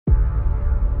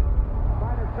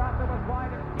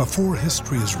Before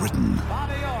history is written,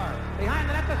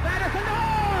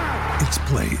 it's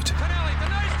played.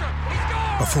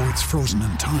 Before it's frozen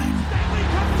in time,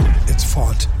 it's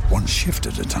fought one shift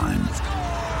at a time.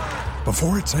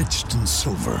 Before it's etched in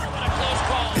silver,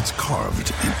 it's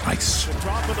carved in ice.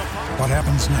 What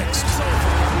happens next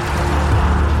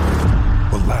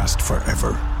will last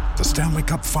forever. The Stanley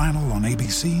Cup Final on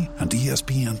ABC and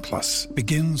ESPN Plus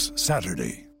begins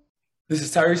Saturday. This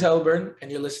is Tyrese Halliburton,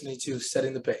 and you're listening to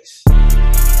Setting the Pace. Look,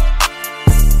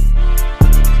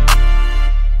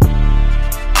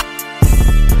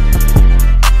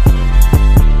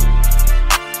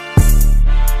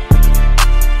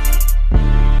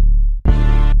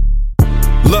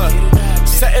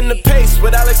 setting the pace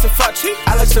with Alex and Fauci.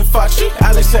 Alex and Fauci.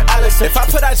 Alex and Alex. If I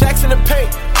put our jacks in the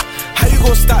paint, how you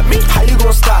gonna stop me? How you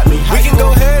gonna stop me? We can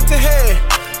go head to head.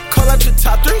 Call out your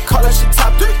top three. Call out your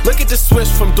top three. Look at the switch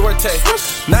from Duarte.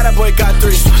 Now that boy got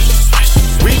three.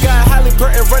 We got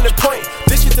Halliburton running point.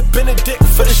 This is the Benedict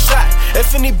for the shot.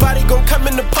 If anybody gon' come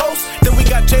in the post, then we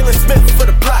got Jalen Smith for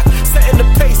the block. Setting the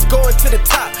pace, going to the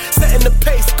top. Setting the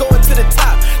pace, going to the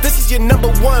top. This is your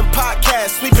number one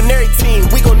podcast. Sweeping every team.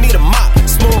 We gon' need a mop.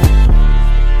 Smooth.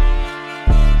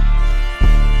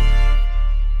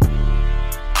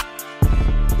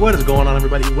 What is going on,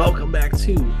 everybody? Welcome back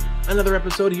to another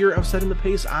episode here of Setting the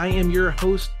Pace. I am your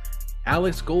host,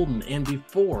 Alex Golden, and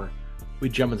before we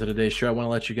jump into today's show, I want to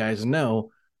let you guys know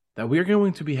that we are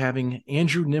going to be having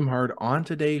Andrew Nembhard on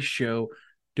today's show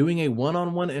doing a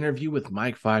one-on-one interview with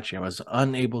Mike Facci. I was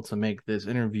unable to make this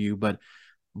interview, but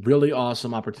really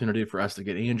awesome opportunity for us to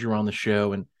get Andrew on the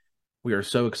show, and we are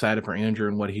so excited for Andrew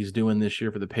and what he's doing this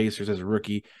year for the Pacers as a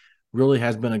rookie. Really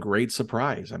has been a great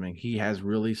surprise. I mean, he has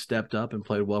really stepped up and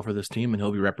played well for this team, and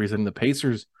he'll be representing the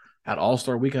Pacers at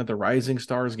All-Star Weekend at the Rising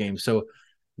Stars game. So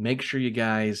make sure you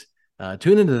guys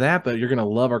tune into that, but you're going to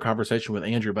love our conversation with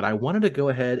Andrew. But I wanted to go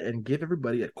ahead and give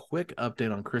everybody a quick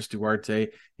update on Chris Duarte.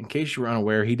 In case you were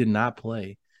unaware, he did not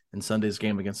play in Sunday's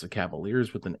game against the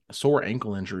Cavaliers with a sore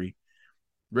ankle injury.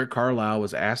 Rick Carlisle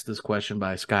was asked this question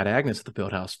by Scott Agness at the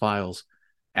Fieldhouse Files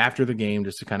after the game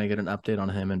just to kind of get an update on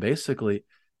him. And basically,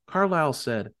 Carlisle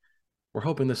said, we're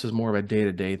hoping this is more of a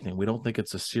day-to-day thing. We don't think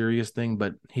it's a serious thing,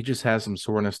 but he just has some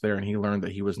soreness there, and he learned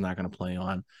that he was not going to play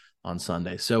on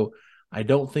Sunday. So I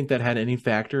don't think that had any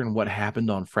factor in what happened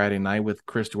on Friday night with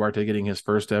Chris Duarte getting his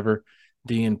first ever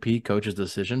DNP coach's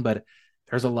decision, but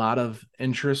there's a lot of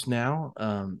interest now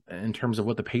in terms of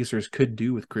what the Pacers could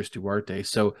do with Chris Duarte.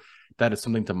 So that is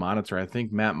something to monitor. I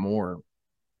think Matt Moore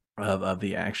of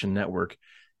the Action Network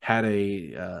had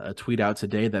a tweet out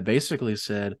today that basically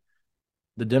said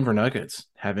the Denver Nuggets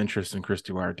have interest in Chris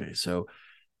Duarte. So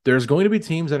there's going to be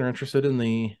teams that are interested in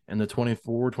the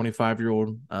 24,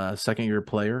 25-year-old second-year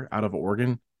player out of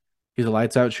Oregon. He's a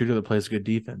lights-out shooter that plays good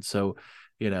defense. So,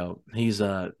 you know, he's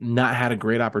not had a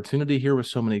great opportunity here with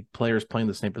so many players playing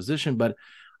the same position, but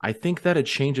I think that a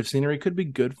change of scenery could be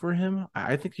good for him.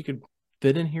 I think he could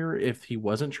fit in here if he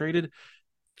wasn't traded.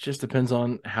 Just depends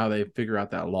on how they figure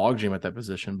out that logjam at that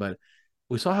position. But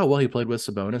we saw how well he played with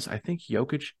Sabonis. I think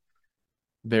Jokic,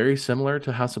 very similar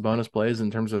to how Sabonis plays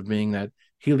in terms of being that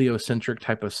heliocentric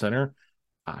type of center.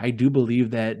 I do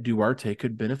believe that Duarte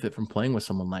could benefit from playing with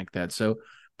someone like that. So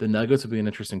the Nuggets would be an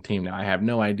interesting team. Now, I have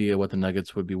no idea what the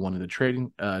Nuggets would be wanting to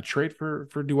trade for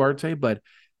Duarte, but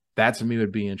that to me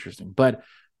would be interesting. But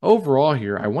overall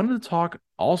here, I wanted to talk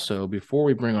also, before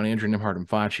we bring on Andrew Nembhard and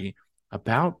Facci,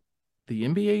 about the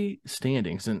NBA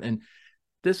standings. And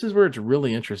this is where it's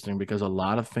really interesting because a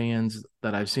lot of fans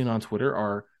that I've seen on Twitter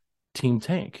are team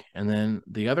tank. And then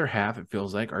the other half, it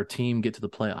feels like, our team get to the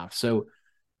playoffs. So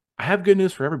I have good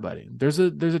news for everybody. There's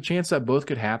a chance that both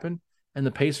could happen, and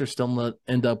the Pacers still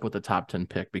end up with the top 10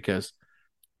 pick, because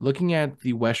looking at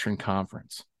the Western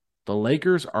Conference, the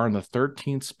Lakers are in the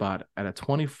 13th spot at a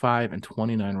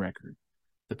 25-29 record.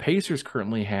 The Pacers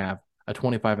currently have a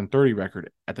 25-30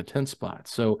 record at the 10th spot.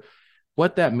 So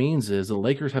what that means is the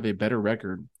Lakers have a better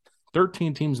record.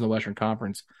 13 teams in the Western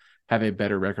Conference have a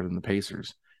better record than the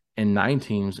Pacers, and 9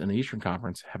 teams in the Eastern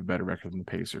Conference have a better record than the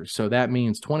Pacers. So that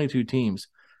means 22 teams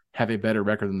have a better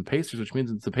record than the Pacers, which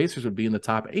means that the Pacers would be in the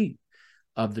top 8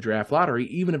 of the draft lottery,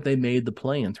 even if they made the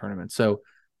play-in tournament. So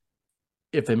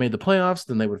if they made the playoffs,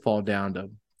 then they would fall down to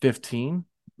 15,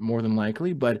 more than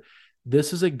likely. But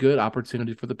this is a good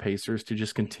opportunity for the Pacers to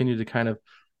just continue to kind of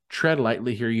tread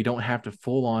lightly here. You don't have to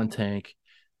full-on tank.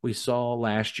 We saw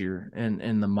last year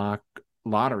in the mock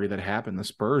lottery that happened, the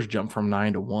Spurs jumped from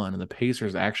 9-1, and the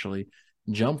Pacers actually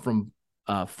jumped from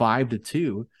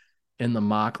 5-2 in the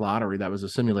mock lottery. That was a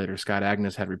simulator. Scott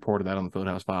Agness had reported that on the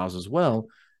Fieldhouse Files as well.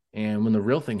 And when the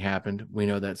real thing happened, we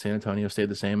know that San Antonio stayed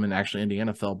the same, and actually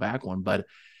Indiana fell back one. But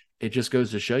it just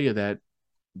goes to show you that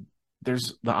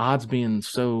there's the odds being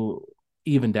so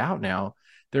evened out now.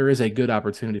 There is a good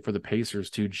opportunity for the Pacers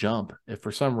to jump. If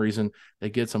for some reason they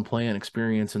get some playing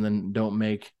experience and then don't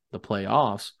make the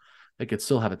playoffs, they could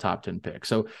still have a top 10 pick.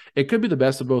 So it could be the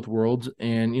best of both worlds.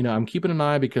 And, I'm keeping an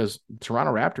eye because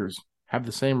Toronto Raptors have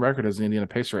the same record as the Indiana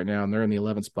Pacers right now, and they're in the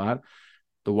 11th spot.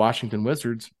 The Washington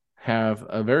Wizards have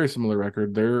a very similar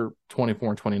record. They're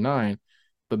 24-29,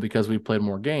 but because we played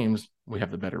more games, we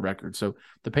have the better record. So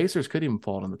the Pacers could even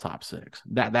fall in the top 6.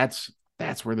 That's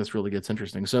where this really gets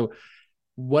interesting. So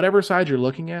whatever side you're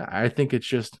looking at, I think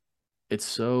it's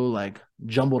so like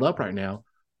jumbled up right now.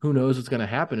 Who knows what's going to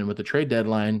happen? And with the trade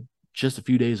deadline just a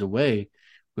few days away,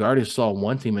 we already saw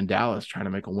one team in Dallas trying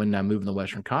to make a win-now move in the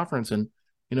Western Conference. And,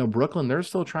 Brooklyn, they're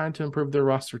still trying to improve their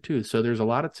roster too. So there's a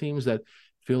lot of teams that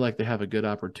feel like they have a good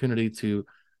opportunity to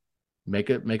make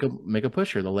a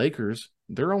push here. The Lakers,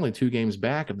 they're only 2 games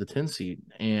back of the 10 seed,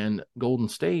 and Golden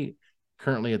State,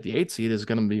 currently at the 8 seed, is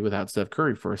going to be without Steph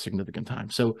Curry for a significant time.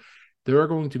 So there are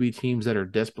going to be teams that are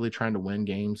desperately trying to win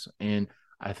games, and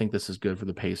I think this is good for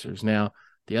the Pacers. Now,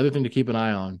 the other thing to keep an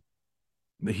eye on,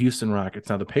 the Houston Rockets.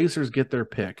 Now, the Pacers get their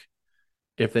pick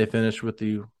if they finish with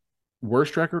the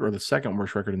worst record or the second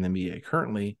worst record in the NBA.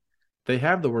 Currently, they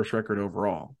have the worst record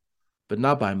overall, but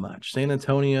not by much. San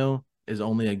Antonio is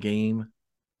only a game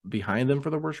behind them for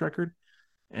the worst record,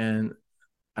 and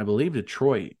I believe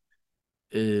Detroit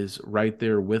is right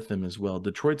there with them as well.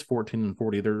 Detroit's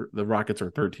 14-40. The Rockets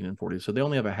are 13-40, so they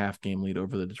only have a half game lead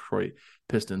over the Detroit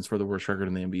Pistons for the worst record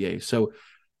in the NBA. So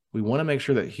we want to make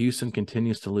sure that Houston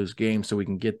continues to lose games so we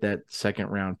can get that second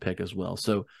round pick as well.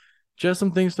 So just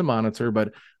some things to monitor,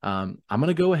 but I'm going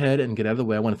to go ahead and get out of the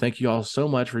way. I want to thank you all so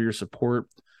much for your support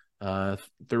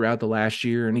throughout the last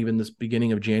year, and even this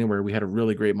beginning of January. We had a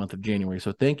really great month of January.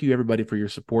 So thank you, everybody, for your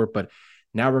support. But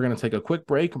now we're going to take a quick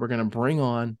break, and we're going to bring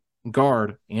on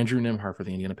guard Andrew Nembhard for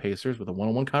the Indiana Pacers with a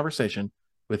one-on-one conversation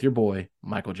with your boy,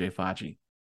 Michael J. Facci.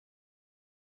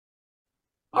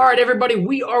 All right, everybody,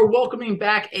 we are welcoming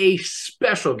back a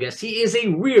special guest. He is a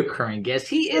reoccurring guest.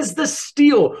 He is the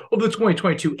steal of the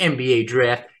 2022 NBA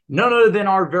draft, none other than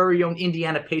our very own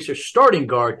Indiana Pacers starting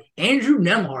guard, Andrew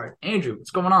Nembhard. Andrew,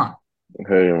 what's going on?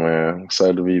 Hey, man.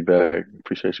 Excited to be back.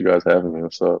 Appreciate you guys having me.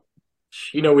 What's up?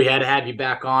 We had to have you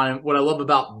back on. And what I love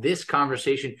about this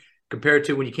conversation compared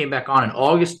to when you came back on in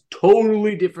August,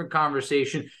 totally different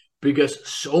conversation because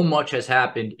so much has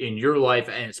happened in your life,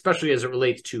 and especially as it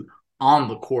relates to on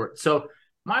the court. So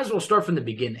might as well start from the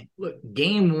beginning. Look,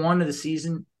 game 1 of the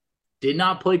season did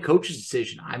not play coach's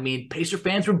decision. I mean, Pacer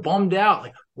fans were bummed out.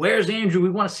 Like, where's Andrew? We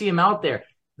want to see him out there.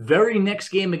 Very next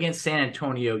game against San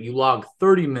Antonio, you log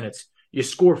 30 minutes, you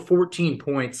score 14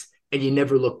 points, and you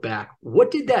never look back. What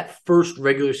did that first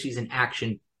regular season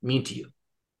action mean to you?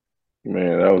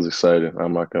 Man, that was exciting.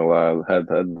 I'm not going to lie. I had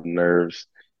the nerves,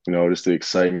 just the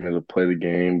excitement to play the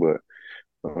game. But,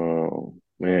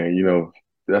 man,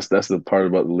 that's the part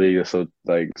about the league that's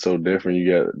so different. You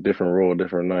get a different role,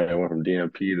 different night. I went from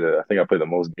DNP to I think I played the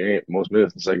most minutes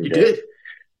in the second game. You did.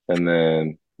 And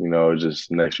then,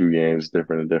 just next few games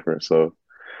different and different. So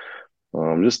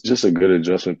just a good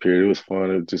adjustment period. It was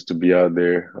fun just to be out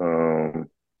there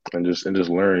and just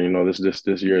learn.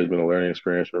 This year has been a learning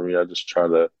experience for me. I just try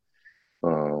to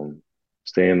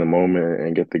stay in the moment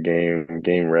and get the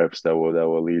game reps that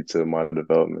will lead to my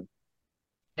development.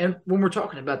 And when we're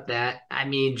talking about that, I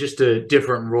mean, just a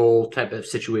different role type of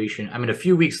situation. I mean, a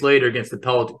few weeks later against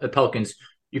the Pelicans,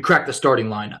 you cracked the starting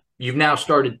lineup. You've now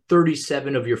started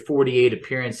 37 of your 48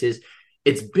 appearances.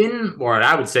 It's been, or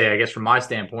I would say, I guess from my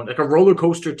standpoint, like a roller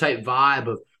coaster type vibe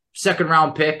of second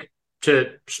round pick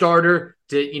to starter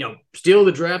to, steal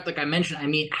the draft. Like I mentioned, I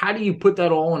mean, how do you put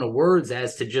that all into words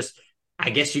as to just, I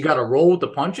guess you got to roll with the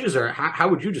punches, or how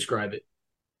would you describe it?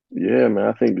 Yeah, man,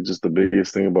 I think just the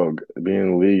biggest thing about being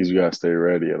in the league is you got to stay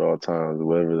ready at all times.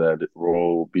 Whatever that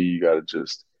role will be, you got to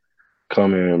just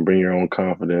come in and bring your own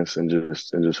confidence and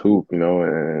just hoop, and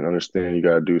understand you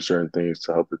got to do certain things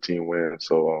to help the team win.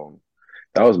 So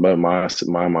that was my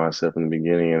mindset from the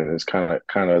beginning, and it's kind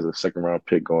of as a second round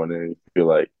pick going in, you feel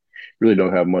like you really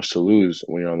don't have much to lose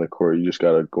when you're on the court. You just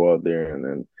got to go out there, and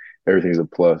then everything's a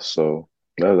plus. So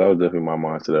that was definitely my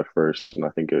mindset at first, and I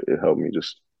think it helped me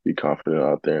just be confident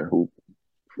out there and hoop,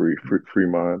 free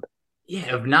mind.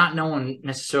 Yeah, of not knowing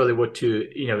necessarily what to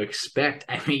expect.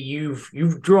 I mean,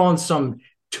 you've drawn some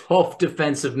tough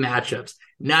defensive matchups,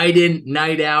 night in,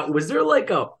 night out. Was there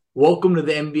like a welcome to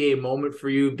the NBA moment for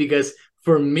you? Because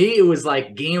for me, it was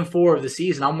like game 4 of the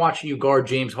season. I'm watching you guard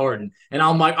James Harden, and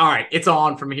I'm like, all right, it's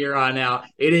on from here on out.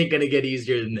 It ain't gonna get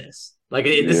easier than this. Like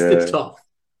it's tough.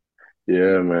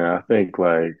 Yeah, man. I think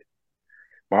like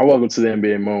my welcome to the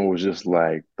NBA moment was just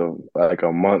like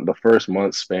the first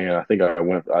month span. I think I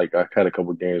had a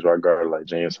couple games where I guarded like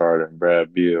James Harden,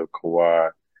 Brad Beal,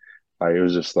 Kawhi. Like it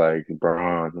was just like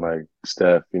Bron, like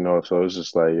Steph, So it was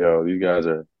just like, yo, these guys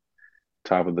are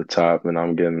top of the top, and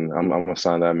I'm gonna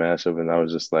sign that matchup, and that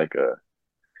was just like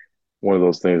one of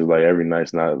those things. Like every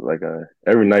night's a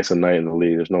night in the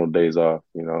league. There's no days off,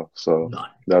 So None.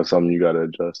 that was something you got to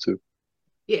adjust to.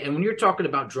 Yeah, and when you're talking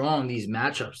about drawing these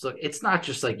matchups, look, it's not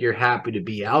just like you're happy to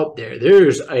be out there.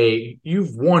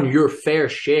 You've won your fair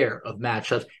share of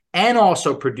matchups and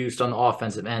also produced on the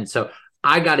offensive end. So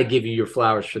I got to give you your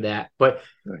flowers for that. But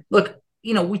look,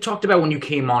 we talked about when you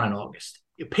came on in August.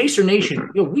 Pacer Nation,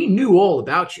 we knew all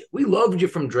about you. We loved you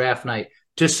from draft night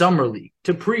to summer league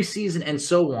to preseason and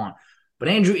so on. But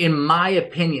Andrew, in my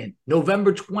opinion,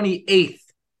 November 28th,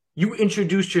 you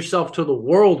introduced yourself to the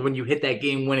world when you hit that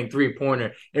game-winning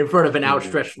three-pointer in front of an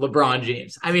outstretched LeBron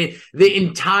James. I mean, the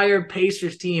entire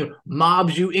Pacers team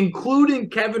mobs you, including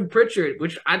Kevin Pritchard,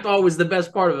 which I thought was the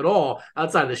best part of it all,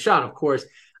 outside of the shot, of course.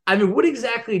 I mean, what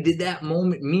exactly did that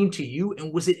moment mean to you?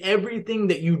 And was it everything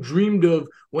that you dreamed of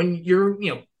when you're,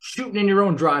 shooting in your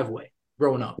own driveway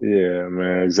growing up? Yeah,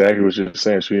 man, exactly what you're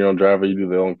saying. Shooting your own driveway, you do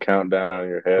the own countdown in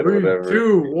your head 3, or whatever.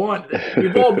 2, 1.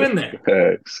 We've all been there.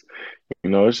 Thanks.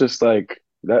 It's just like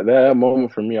that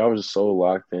moment for me. I was just so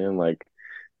locked in. Like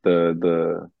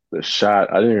the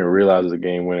shot, I didn't even realize it was a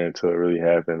game winner until it really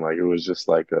happened. Like it was just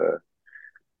like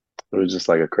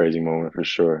a crazy moment for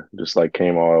sure. Just like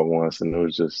came all at once, and it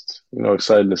was just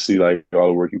exciting to see like all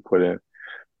the work you put in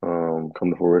come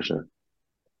to fruition.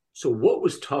 So what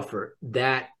was tougher,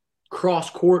 that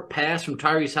cross-court pass from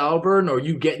Tyrese Halliburton, or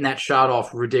you getting that shot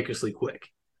off ridiculously quick?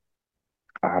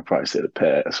 I'd probably say the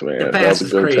pass, man. The pass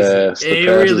is crazy. It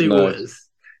really was.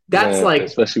 That's man, like,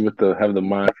 especially with having the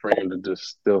mind frame to just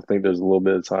still think there's a little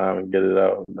bit of time and get it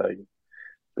out, like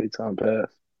big time pass.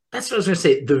 That's what I was gonna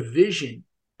say. The vision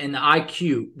and the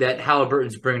IQ that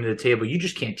Halliburton's bringing to the table, you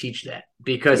just can't teach that,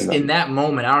 because in that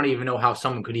moment, I don't even know how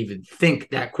someone could even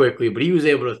think that quickly. But he was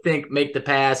able to think, make the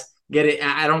pass, get it.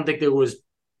 I don't think there was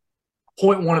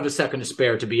 0.1 of a second to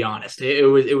spare, to be honest. It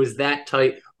was that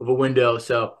tight of a window.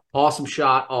 So awesome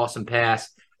shot, awesome pass.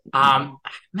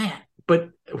 Man, but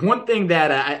one thing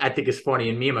that I think is funny,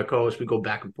 and me and my co-host, we go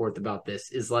back and forth about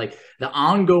this, is like the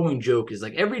ongoing joke is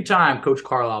like every time Coach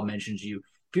Carlisle mentions you,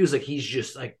 feels like he's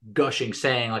just like gushing,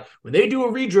 saying like when they do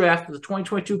a redraft for the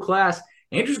 2022 class,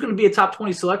 Andrew's going to be a top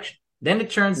 20 selection. Then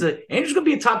it turns to Andrew's going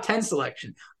to be a top 10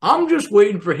 selection. I'm just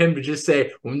waiting for him to just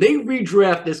say, when they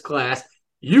redraft this class,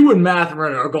 you and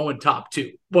Mathurin are going top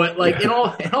 2. But like in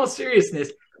all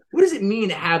seriousness, what does it mean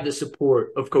to have the support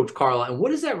of Coach Carlisle, and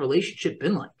what has that relationship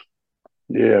been like?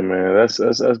 Yeah, man, that's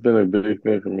been a big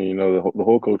thing for me. The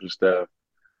whole coaching staff,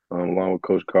 along with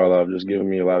Coach Carlisle, just giving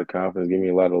me a lot of confidence, giving me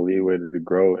a lot of leeway to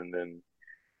grow and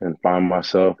find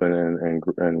myself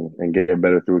and get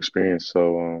better through experience.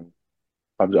 So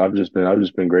I've just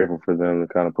been grateful for them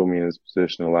to kind of put me in this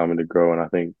position, allow me to grow. And I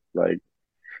think like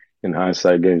in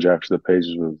hindsight, getting drafted to the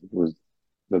Pacers was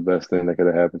the best thing that could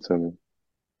have happened to me.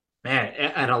 Man,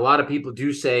 and a lot of people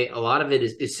do say a lot of it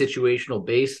is situational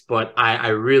based, but I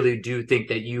really do think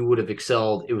that you would have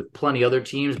excelled with plenty other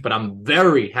teams, but I'm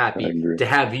very happy to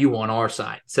have you on our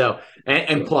side. So,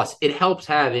 and plus, it helps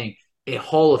having a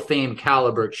Hall of Fame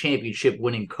caliber championship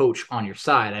winning coach on your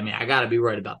side. I mean, I got to be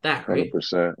right about that, right?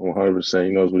 100%.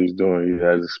 He knows what he's doing. He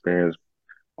has experience,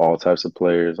 all types of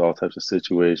players, all types of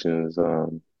situations.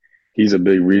 He's a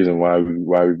big reason why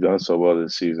we've done so well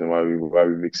this season, why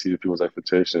we've exceeded people's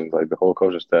expectations. Like the whole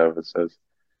coaching staff has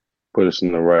put us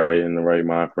in the right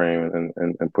mind frame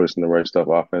and put us in the right stuff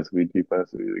offensively,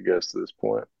 defensively to get us to this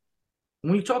point.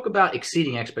 When you talk about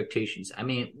exceeding expectations, I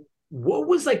mean, what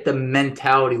was like the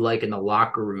mentality like in the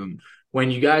locker room when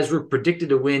you guys were predicted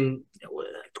to win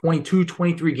 22,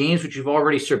 23 games, which you've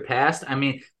already surpassed? I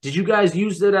mean, did you guys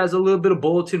use it as a little bit of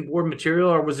bulletin board material,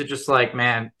 or was it just like,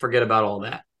 man, forget about all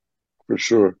that? For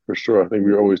sure. I think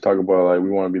we always talk about like we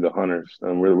want to be the hunters,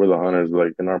 and we're the hunters.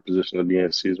 Like in our position at the end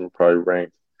of the season, we're probably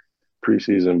ranked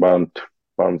preseason bottom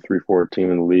 3-4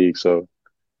 team in the league. So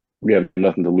we have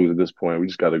nothing to lose at this point. We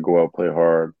just got to go out, play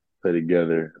hard, play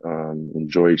together,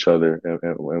 enjoy each other,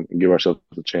 and give ourselves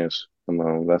a chance.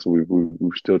 And that's what we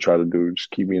still try to do.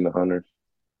 Just keep being the hunters.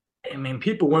 I mean,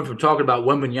 people went from talking about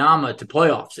Wembanyama to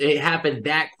playoffs. It happened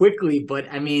that quickly, but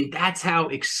I mean, that's how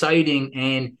exciting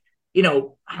and,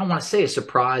 I don't want to say a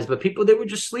surprise, but they were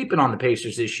just sleeping on the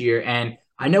Pacers this year. And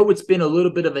I know it's been a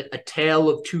little bit of a tale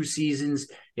of 2 seasons.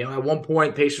 At one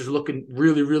point, Pacers looking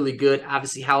really, really good.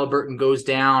 Obviously, Halliburton goes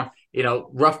down.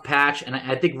 rough patch. And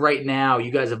I think right now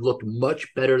you guys have looked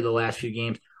much better the last few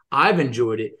games. I've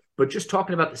enjoyed it. But just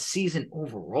talking about the season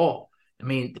overall, I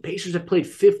mean, the Pacers have played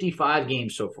 55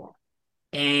 games so far.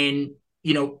 And,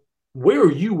 where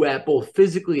are you at both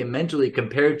physically and mentally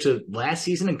compared to last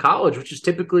season in college, which is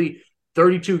typically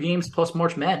 32 games plus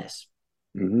March Madness?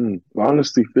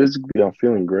 Honestly, physically, I'm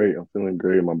feeling great.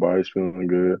 My body's feeling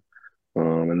good.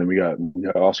 And then we got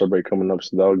All-Star break coming up,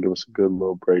 so that'll give us a good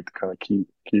little break to kind of keep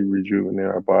rejuvenating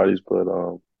our bodies. But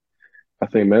I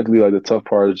think mentally, like, the tough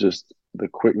part is just the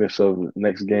quickness of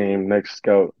next game, next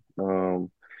scout, and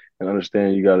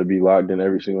understand you got to be locked in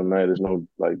every single night. There's no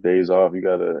like days off.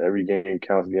 Every game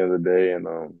counts at the end of the day, and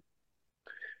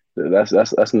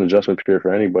that's an adjustment period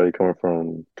for anybody coming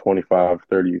from 25 to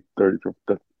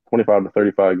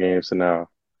 35 games to now,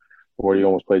 where you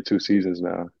almost played 2 seasons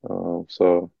now.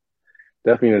 So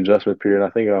definitely an adjustment period. I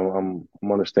think I'm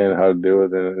understanding how to deal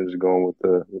with it and just going with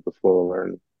the flow of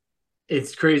learning.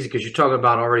 It's crazy because you're talking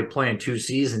about already playing 2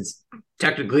 seasons.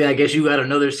 Technically, I guess you got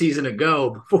another season to go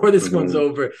before this one's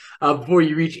over, before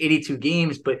you reach 82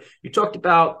 games. But you talked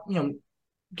about,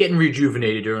 getting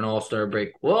rejuvenated during All-Star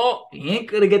break. Well, you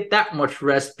ain't going to get that much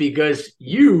rest because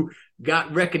you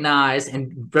got recognized,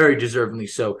 and very deservingly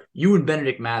so, you and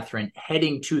Bennedict Mathurin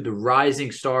heading to the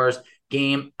Rising Stars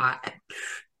game.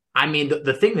 I mean,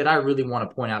 the thing that I really want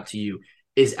to point out to you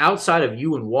is outside of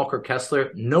you and Walker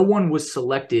Kessler, no one was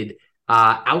selected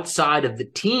outside of the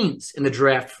teens in the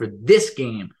draft for this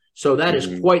game. So that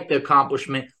is quite the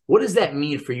accomplishment. What does that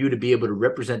mean for you to be able to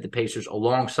represent the Pacers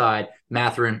alongside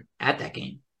Mathurin at that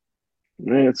game?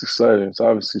 Man, it's exciting. It's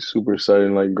obviously super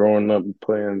exciting. Like, growing up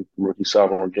playing rookie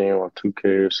sophomore game on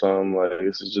 2K or something, like,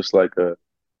 this is just like a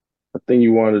thing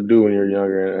you want to do when you're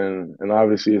younger. And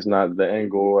obviously it's not the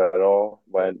end goal at all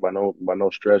by no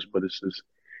stretch, but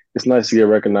it's nice to get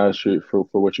recognized for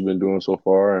what you've been doing so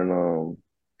far. And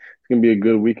it's gonna be a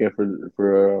good weekend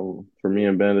for me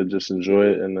and Ben to just enjoy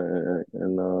it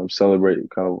and celebrate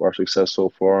kind of our success so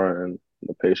far and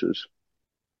the Pacers.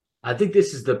 I think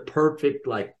this is the perfect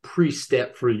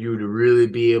pre-step for you to really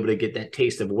be able to get that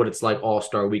taste of what it's like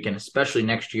All-Star Weekend, especially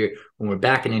next year when we're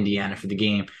back in Indiana for the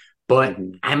game. But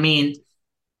I mean,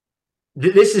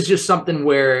 this is just something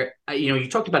where you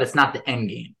talked about it's not the end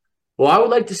game. Well, I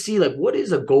would like to see what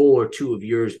is a goal or two of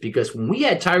yours, because when we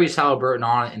had Tyrese Haliburton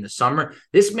on in the summer,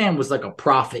 this man was like a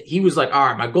prophet. He was like, all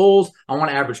right, my goals, I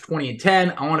want to average 20 and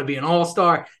 10. I want to be an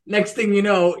all-star. Next thing you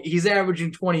know, he's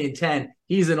averaging 20 and 10.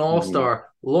 He's an all-star.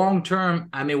 Long term,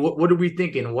 I mean, what are we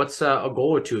thinking? What's a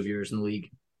goal or two of yours in the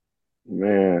league?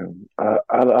 Man, I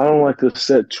don't like to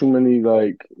set too many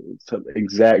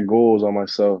exact goals on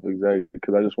myself,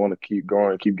 because I just want to keep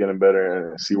growing, keep getting better,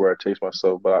 and see where I take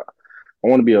myself. But I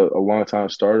want to be a long-time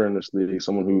starter in this league,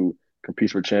 someone who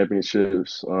competes for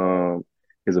championships,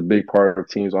 is a big part of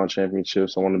teams on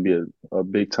championships. I want to be a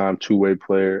big-time two-way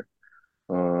player,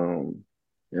 and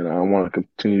I want to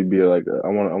continue to be I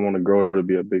want to grow to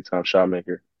be a big-time shot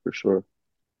maker for sure.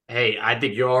 Hey, I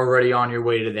think you're already on your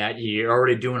way to that. You're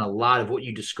already doing a lot of what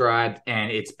you described,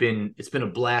 and it's been a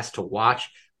blast to watch.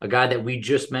 A guy that we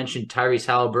just mentioned, Tyrese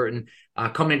Haliburton,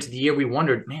 coming into the year, we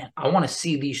wondered, man, I want to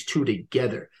see these two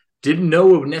together. Didn't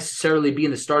know it would necessarily be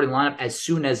in the starting lineup as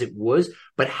soon as it was,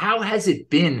 but how has it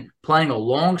been playing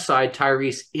alongside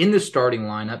Tyrese in the starting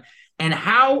lineup? And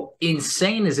how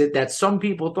insane is it that some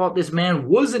people thought this man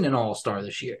wasn't an all-star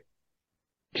this year?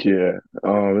 Yeah,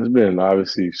 it's been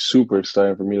obviously super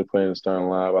exciting for me to play in the starting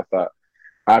lineup.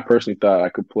 I personally thought I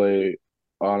could play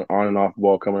on and off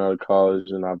ball coming out of college,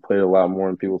 and I played a lot more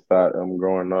than people thought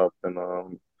growing up. And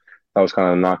that was kind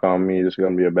of a knock on me, just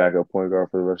going to be a backup point guard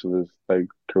for the rest of his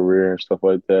career and stuff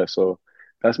like that. So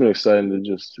that's been exciting to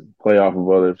just play off of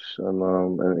others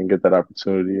and get that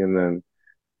opportunity. And then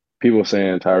people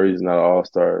saying Tyrese is not an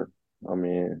all-star. I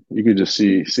mean, you could just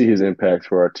see his impact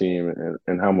for our team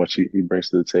and how much he brings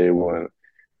to the table and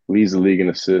leads the league in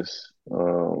assists.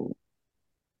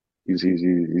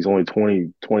 He's only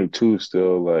 22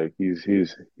 still. He's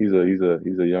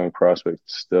a young prospect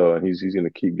still, and he's going to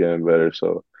keep getting better.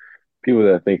 So people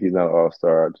that think he's not an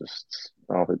all-star, I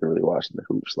don't think they're really watching the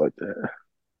hoops like that.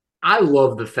 I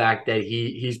love the fact that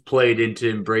he's played into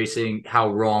embracing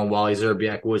how wrong Wally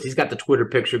Szczerbiak was. He's got the Twitter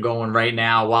picture going right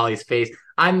now, Wally's face.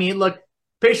 I mean, look,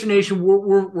 Pacer Nation,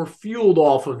 we're fueled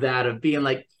off of that, of being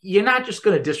like, you're not just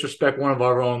going to disrespect one of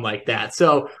our own like that.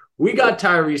 So we got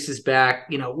Tyrese's back.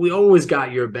 We always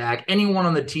got your back. Anyone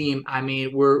on the team, I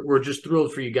mean, we're just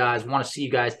thrilled for you guys. Want to see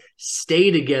you guys stay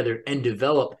together and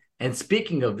develop. And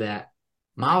speaking of that,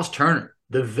 Miles Turner,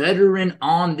 the veteran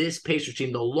on this Pacers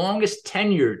team, the longest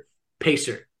tenured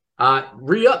Pacer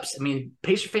Re-ups. I mean,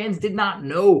 Pacer fans did not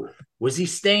know, was he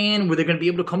staying? Were they going to be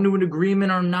able to come to an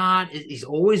agreement or not? He's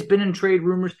always been in trade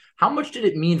rumors. How much did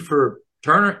it mean for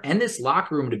Turner and this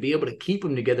locker room to be able to keep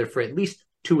them together for at least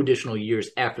 2 additional years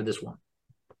after this one?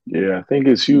 Yeah, I think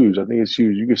it's huge.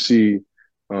 You can see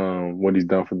what he's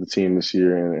done for the team this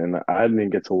year, and I didn't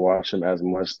get to watch him as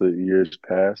much the years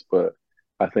past, but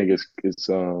I think it's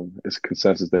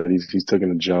consensus that he's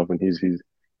taken a jump and he's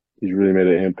really made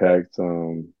an impact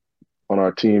on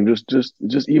our team.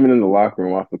 Just even in the locker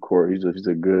room, off the court, he's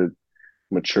a good,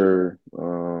 mature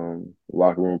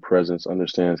locker room presence.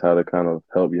 Understands how to kind of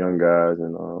help young guys,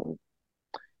 and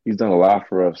he's done a lot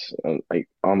for us. Like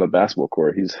on the basketball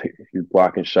court, he's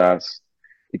blocking shots.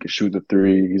 He can shoot the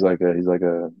three. He's like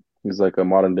a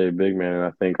modern day big man, and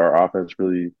I think our offense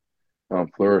really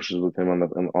flourishes with him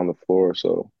on the floor.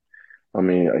 So, I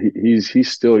mean,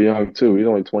 he's still young too. He's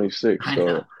only 26. I So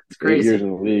know. It's crazy. 8 years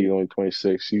in the league, only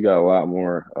 26. You got a lot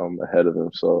more ahead of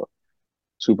him. So,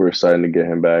 super excited to get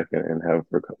him back and have him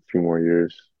for a few more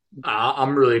years.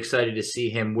 I'm really excited to see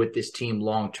him with this team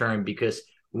long term, because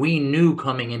we knew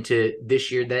coming into this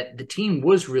year that the team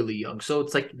was really young. So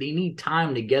it's like they need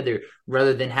time together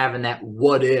rather than having that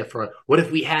what if, or what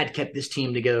if we had kept this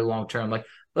team together long term. Like,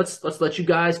 let's let you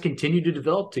guys continue to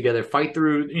develop together, fight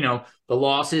through, the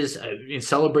losses, and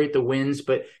celebrate the wins.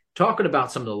 But talking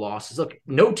about some of the losses, look,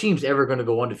 no team's ever going to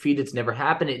go undefeated. It's never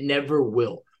happened. It never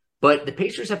will. But the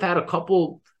Pacers have had a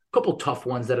couple tough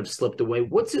ones that have slipped away.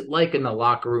 What's it like in the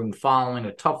locker room following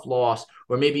a tough loss,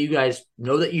 or maybe you guys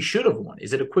know that you should have won?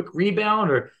 Is it a quick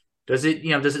rebound, or does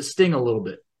it sting a little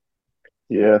bit?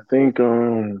 Yeah, I think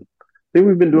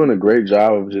we've been doing a great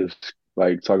job of just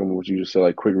like talking about what you just said,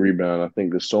 like quick rebound. I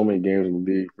think there's so many games in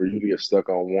the league for you to get stuck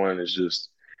on one. It's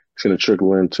going to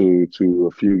trickle into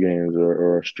a few games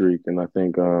or a streak, and I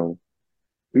think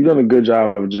we've done a good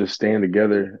job of just staying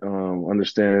together,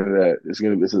 understanding that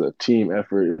this is a team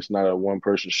effort. It's not a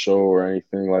one-person show or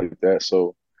anything like that.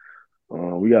 So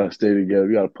we got to stay together.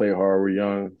 We got to play hard. We're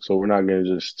young, so we're not going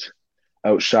to just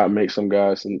outshot make some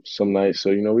guys some nights.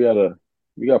 So we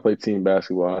got to play team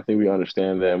basketball. I think we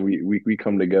understand that, and we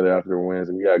come together after wins,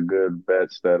 and we got good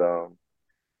bets that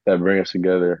bring us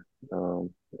together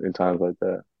in times like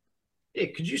that.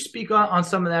 Could you speak on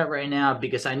some of that right now?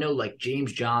 Because I know like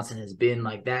James Johnson has been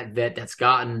like that vet that's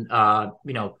gotten, a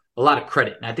lot of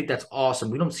credit. And I think that's awesome.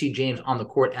 We don't see James on the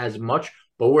court as much,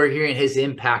 but we're hearing his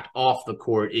impact off the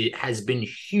court. It has been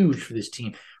huge for this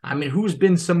team. I mean, who's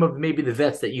been some of maybe the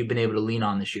vets that you've been able to lean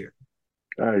on this year?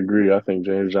 I agree. I think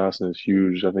James Johnson is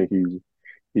huge. I think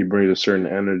he brings a certain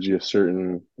energy, a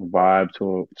certain vibe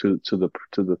to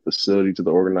the facility, to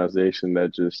the organization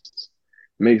that just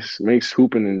makes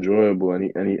hooping enjoyable,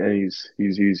 and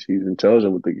he's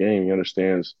intelligent with the game. He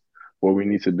understands what we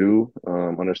need to do,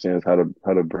 understands how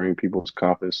to bring people's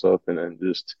confidence up, and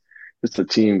just a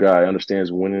team guy.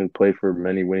 Understands winning, played for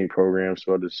many winning programs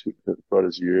throughout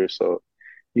his year, so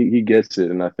he gets it.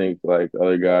 And I think like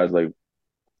other guys, like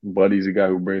Buddy's a guy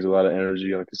who brings a lot of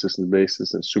energy on a consistent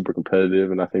basis and super competitive,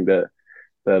 and I think that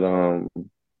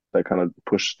kind of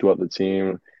pushes throughout the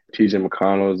team. TJ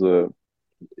McConnell is a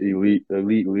elite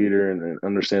leader and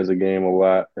understands the game a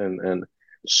lot and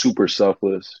super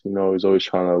selfless. He's always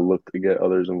trying to look to get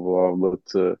others involved, look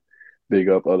to big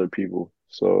up other people.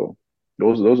 So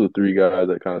those are 3 guys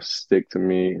that kind of stick to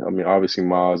me. I mean, obviously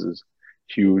Miles is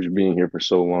huge, being here for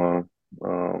so long,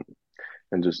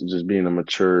 and just being a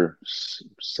mature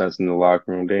sense in the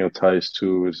locker room. Daniel Tice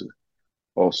too is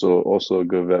also a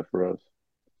good vet for us.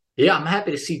 Yeah, I'm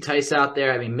happy to see Tice out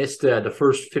there. I mean, missed the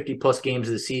first 50-plus games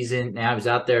of the season. Now he's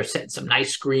out there setting some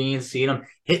nice screens, seeing him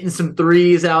hitting some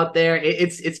threes out there.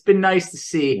 It's been nice to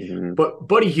see. Mm-hmm. But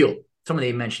Buddy Hield,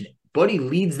 somebody mentioned it. Buddy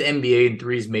leads the NBA in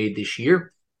threes made this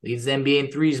year, leads the NBA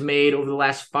in threes made over the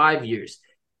last 5 years.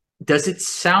 Does it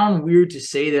sound weird to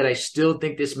say that I still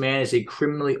think this man is a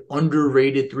criminally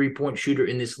underrated three-point shooter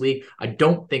in this league? I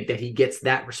don't think that he gets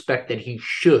that respect that he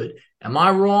should. Am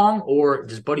I wrong, or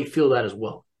does Buddy feel that as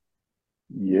well?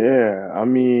 Yeah, I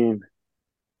mean,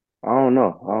 I don't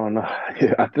know.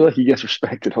 I feel like he gets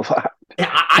respected a lot.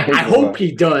 I hope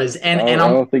he does. And I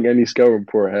don't think any scout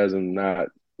report has him not.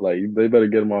 Like, they better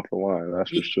get him off the line. That's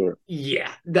for sure. Yeah,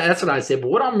 that's what I said. But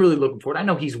what I'm really looking for, I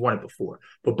know he's won it before,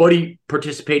 but Buddy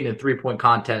participating in a three-point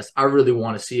contest, I really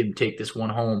want to see him take this one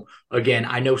home. Again,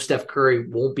 I know Steph Curry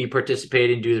won't be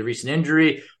participating due to the recent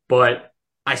injury, but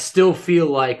I still feel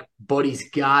like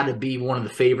Buddy's got to be one of the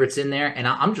favorites in there, and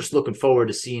I'm just looking forward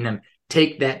to seeing him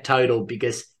take that title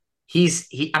because I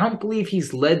don't believe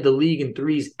he's led the league in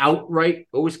threes outright.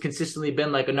 Always consistently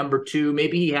been like a number 2.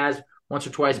 Maybe he has once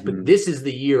or twice, but this is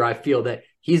the year I feel that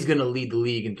he's going to lead the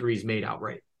league in threes made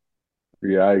outright.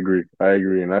 Yeah, I agree.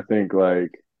 And I think the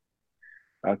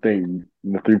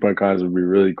 3-point contest would be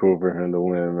really cool for him to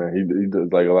win, man. He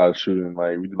does like a lot of shooting.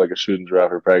 Like we do like a shooting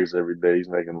draft for practice every day. He's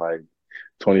making like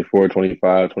 24,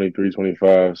 25, 23,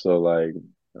 25. So like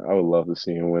I would love to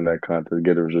see him win that contest,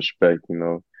 get his respect,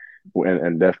 and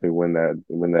definitely win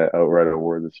that outright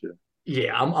award this year.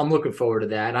 Yeah, I'm looking forward to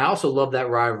that. And I also love that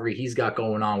rivalry he's got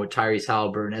going on with Tyrese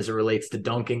Halliburton as it relates to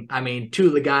dunking. I mean, two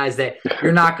of the guys that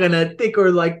you're not going to think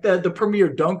are like the premier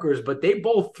dunkers, but they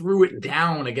both threw it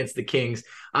down against the Kings.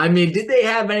 I mean, did they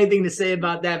have anything to say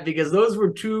about that? Because those were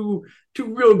two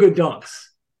real good dunks.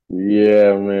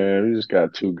 Yeah, man. We just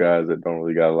got two guys that don't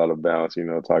really got a lot of balance,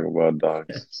 talking about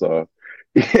dunks. So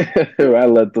I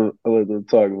let them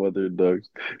talk about their dunks.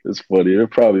 It's funny. They're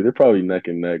probably neck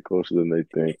and neck, closer than they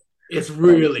think. It's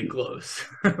really close.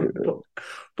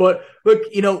 But look,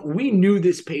 we knew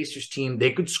this Pacers team,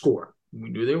 they could score. We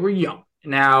knew they were young.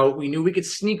 Now, we knew we could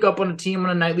sneak up on a team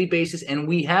on a nightly basis, and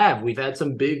we have. We've had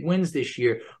some big wins this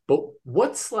year. But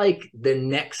what's like the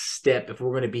next step if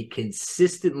we're going to be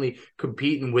consistently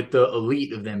competing with the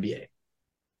elite of the NBA?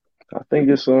 I think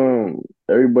it's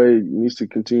everybody needs to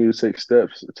continue to take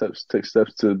steps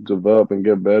to develop and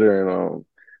get better, and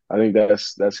I think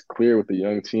that's clear with the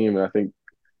young team, and I think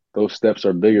those steps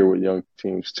are bigger with young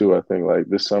teams too. I think like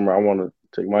this summer, I want to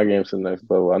take my game to the next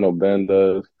level. I know Ben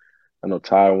does. I know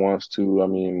Ty wants to. I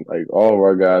mean, like all of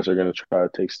our guys are going to try to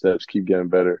take steps, keep getting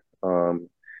better. And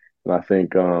I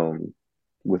think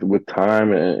with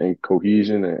time and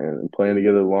cohesion and playing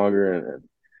together longer and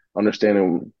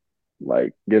understanding,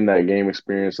 like getting that game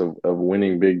experience of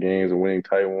winning big games and winning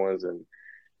tight ones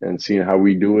and seeing how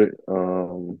we do it,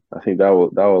 I think that will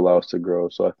allow us to grow.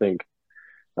 So I think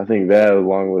that,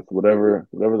 along with whatever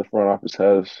the front office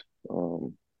has,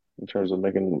 in terms of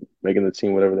making the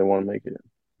team whatever they want to make it.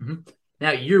 Mm-hmm.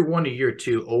 Now, year one to year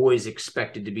two, always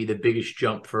expected to be the biggest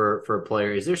jump for a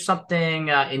player. Is there something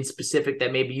in specific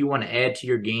that maybe you want to add to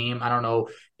your game? I don't know,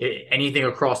 anything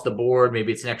across the board.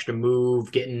 Maybe it's an extra move,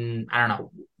 I don't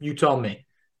know. You tell me.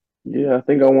 Yeah, I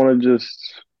think I want to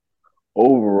just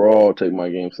overall take my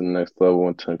game to the next level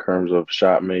in terms of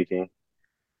shot making,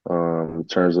 in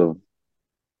terms of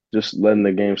just letting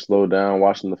the game slow down,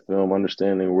 watching the film,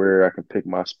 understanding where I can pick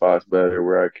my spots better,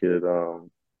 where I could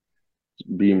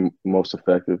be most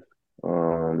effective.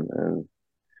 And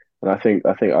I think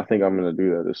I'm going to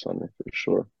do that this summer for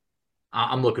sure.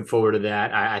 I'm looking forward to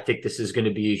that. I think this is going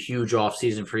to be a huge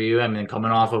offseason for you. I mean,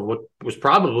 coming off of what was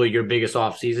probably your biggest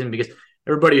offseason, because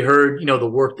everybody heard, the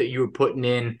work that you were putting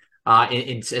in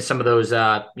some of those,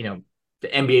 the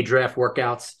NBA draft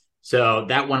workouts. So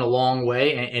that went a long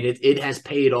way, and it has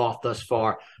paid off thus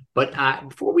far. But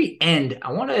before we end,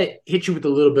 I want to hit you with a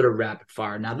little bit of rapid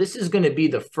fire. Now, this is going to be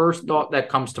the first thought that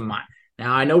comes to mind.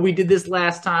 Now, I know we did this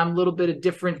last time, a little bit of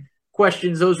different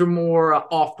questions. Those are more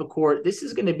off the court. This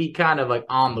is going to be kind of like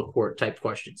on the court type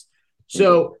questions.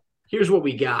 So here's what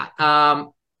we got.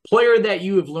 Player that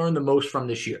you have learned the most from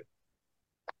this year?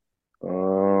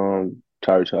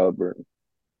 Tyrese Halliburton.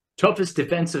 Toughest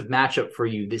defensive matchup for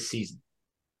you this season?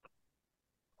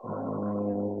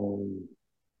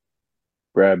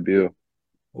 Brad Beal.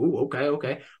 Oh,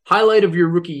 okay. Highlight of your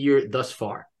rookie year thus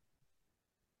far?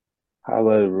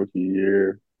 Highlight of rookie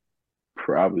year,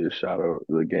 probably a shot of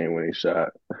the game-winning shot.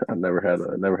 I never had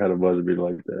a buzzer beater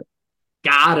like that.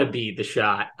 Gotta be the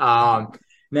shot.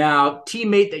 Now,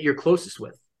 teammate that you're closest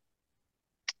with?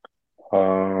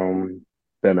 Ben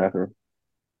Mathurin.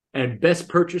 And best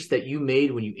purchase that you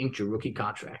made when you inked your rookie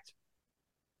contract?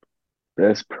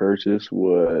 Best purchase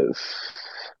was,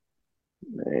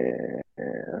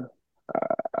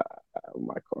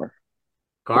 my car.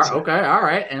 Car? Okay, all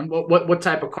right. And what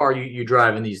type of car you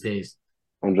driving these days?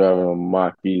 I'm driving a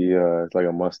Mach-E. It's like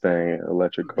a Mustang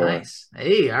electric car. Nice.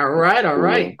 Hey, all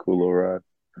right. Cool little ride.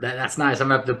 That's nice. I'm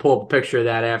going to have to pull up a picture of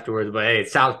that afterwards. But, hey, it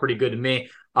sounds pretty good to me.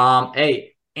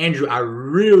 Hey, Andrew, I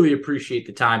really appreciate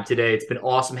the time today. It's been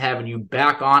awesome having you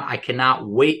back on. I cannot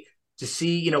wait to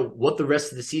see, what the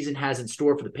rest of the season has in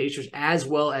store for the Pacers, as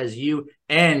well as you.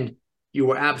 And you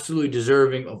are absolutely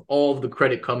deserving of all of the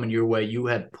credit coming your way. You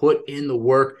have put in the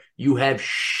work. You have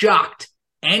shocked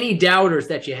any doubters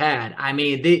that you had. I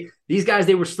mean, these guys,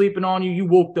 they were sleeping on you. You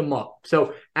woke them up.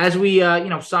 So as we,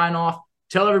 sign off,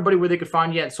 tell everybody where they could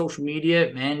find you at social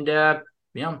media and, where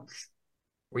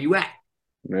you at.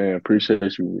 Man,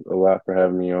 appreciate you a lot for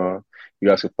having me on. You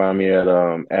guys can find me at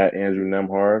Andrew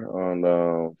Nembhard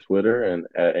on Twitter and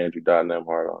at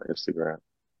Andrew.Nembhard on Instagram.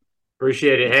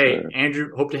 Appreciate it. Hey,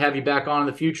 Andrew, hope to have you back on in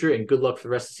the future, and good luck for the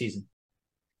rest of the season.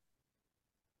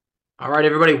 All right,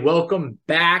 everybody, welcome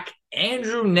back.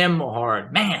 Andrew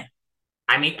Nembhard. Man,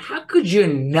 I mean, how could you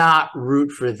not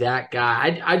root for that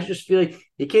guy? I just feel like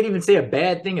you can't even say a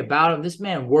bad thing about him. This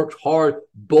man worked hard,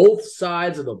 both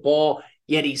sides of the ball,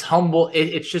 yet he's humble.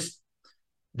 It's just,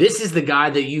 this is the guy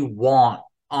that you want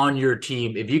on your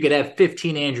team. If you could have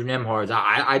 15 Andrew Nembhards,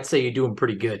 I'd say you're doing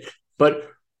pretty good. But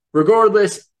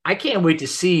regardless, I can't wait to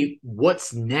see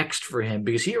what's next for him,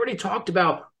 because he already talked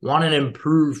about wanting to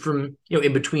improve from,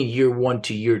 in between year 1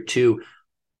 to year 2.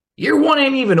 Year 1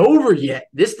 ain't even over yet.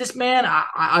 This man,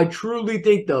 I truly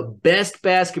think the best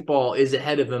basketball is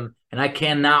ahead of him, and I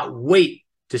cannot wait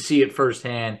to see it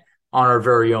firsthand on our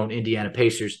very own Indiana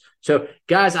Pacers. So,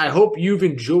 guys, I hope you've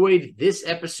enjoyed this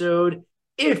episode.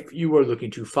 If you are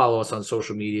looking to follow us on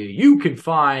social media, you can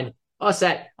find us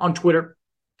on Twitter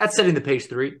at Setting the Pace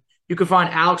 3. You can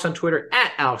find Alex on Twitter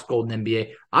at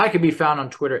AlexGoldenNBA. I can be found on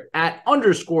Twitter at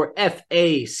 _FACCI.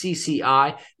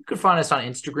 You can find us on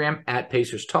Instagram at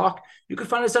Pacers Talk. You can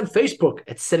find us on Facebook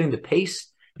at Setting the Pace.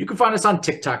 You can find us on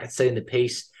TikTok at Setting the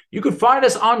Pace. You can find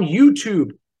us on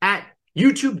YouTube at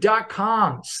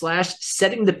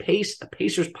youtube.com/Setting the Pace, a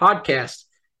Pacers podcast.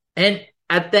 And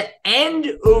at the end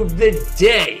of the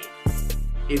day,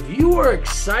 if you are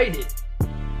excited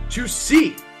to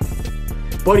see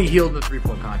Buddy Hield in the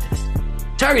three-point contest,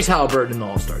 Tyrese Halliburton in the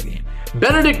All-Star game,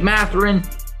 Benedict Mathurin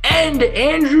and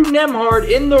Andrew Nembhard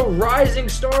in the Rising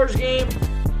Stars game,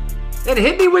 then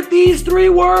hit me with these 3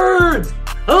 words: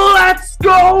 let's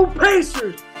go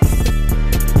Pacers!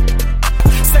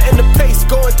 Setting the pace,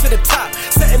 going to the top.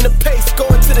 Setting the pace,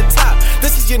 going to the top.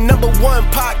 This is your number 1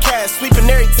 podcast. Sweeping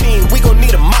every team. We gon'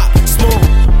 need a mop.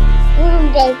 Smooth.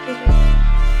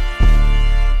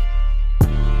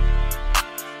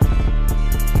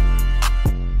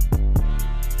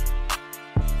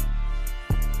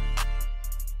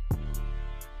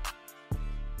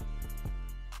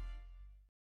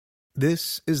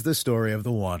 This is the story of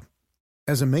the one.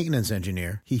 As a maintenance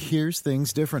engineer, he hears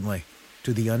things differently.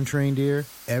 To the untrained ear,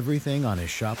 everything on his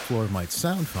shop floor might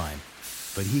sound fine,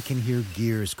 but he can hear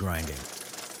gears grinding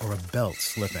or a belt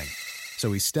slipping.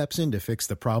 So he steps in to fix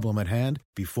the problem at hand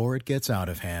before it gets out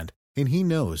of hand. And he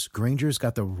knows Grainger's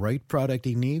got the right product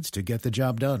he needs to get the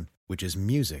job done, which is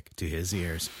music to his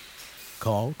ears.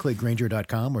 Call, click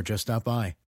Grainger.com, or just stop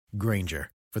by.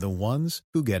 Grainger, for the ones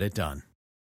who get it done.